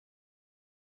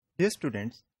Dear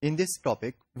students, in this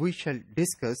topic we shall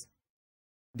discuss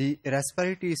the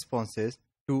respiratory responses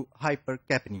to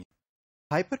hypercapnia.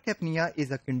 Hypercapnia is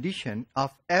a condition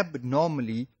of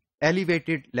abnormally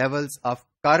elevated levels of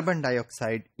carbon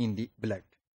dioxide in the blood.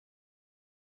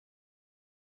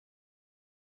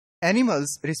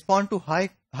 Animals respond to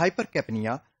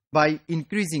hypercapnia by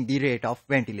increasing the rate of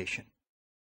ventilation.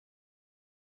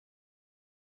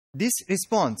 This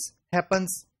response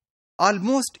happens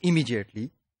almost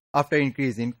immediately after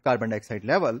increase in carbon dioxide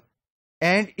level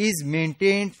and is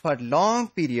maintained for long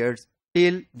periods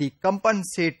till the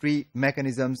compensatory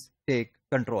mechanisms take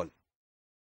control.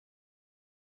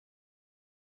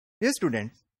 Dear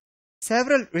students,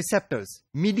 several receptors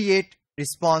mediate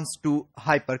response to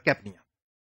hypercapnia.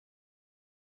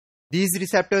 These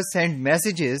receptors send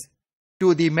messages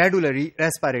to the medullary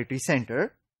respiratory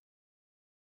center.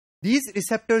 These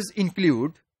receptors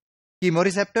include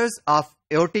chemoreceptors of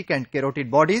aortic and carotid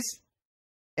bodies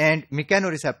and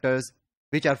mechanoreceptors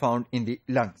which are found in the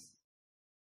lungs.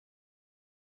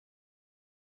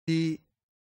 The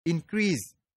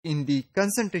increase in the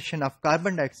concentration of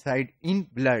carbon dioxide in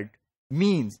blood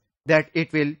means that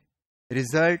it will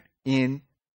result in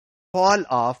fall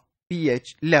of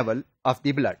pH level of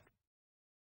the blood.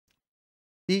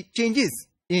 The changes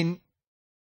in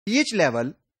pH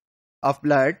level of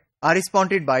blood are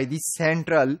responded by the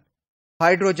central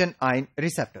hydrogen ion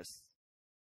receptors.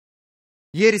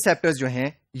 ये receptors जो हैं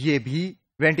ये भी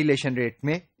ventilation rate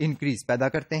में increase पैदा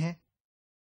करते हैं.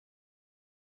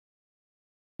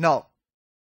 Now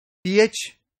pH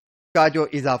का जो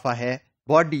इजाफा है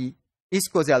बॉडी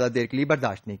इसको ज्यादा देर के लिए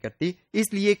बर्दाश्त नहीं करती,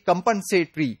 इसलिए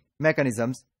कंपनसेटरी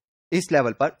मैकेनिज्म्स इस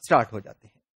लेवल पर स्टार्ट हो जाते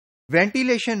हैं.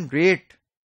 वेंटिलेशन रेट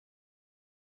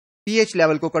पीएच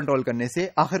लेवल को कंट्रोल करने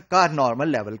से आखिरकार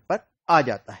नॉर्मल लेवल पर आ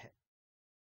जाता है.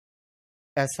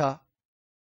 ऐसा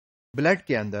ब्लड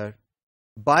के अंदर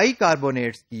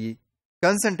बाइकार्बोनेट्स की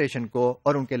कंसंट्रेशन को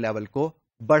और उनके लेवल को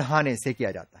बढ़ाने से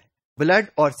किया जाता है. ब्लड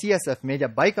और सीएसएफ में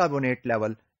जब बाइकार्बोनेट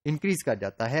लेवल इंक्रीज कर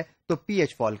जाता है तो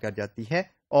पीएच फॉल कर जाती है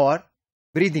और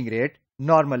ब्रीदिंग रेट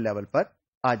नॉर्मल लेवल पर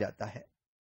आ जाता है.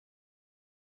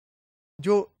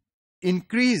 जो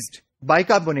इंक्रीज्ड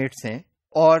बाइकार्बोनेट्स हैं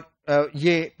और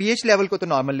ये पीएच लेवल को तो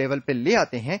नॉर्मल लेवल पे ले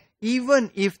आते हैं, even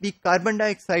if the carbon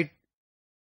dioxide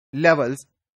levels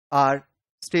are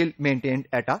still maintained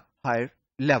at a higher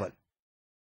level.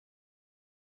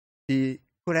 The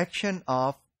correction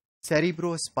of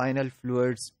cerebrospinal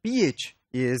fluid's pH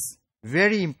is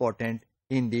very important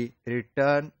in the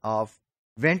return of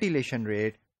ventilation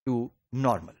rate to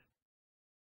normal.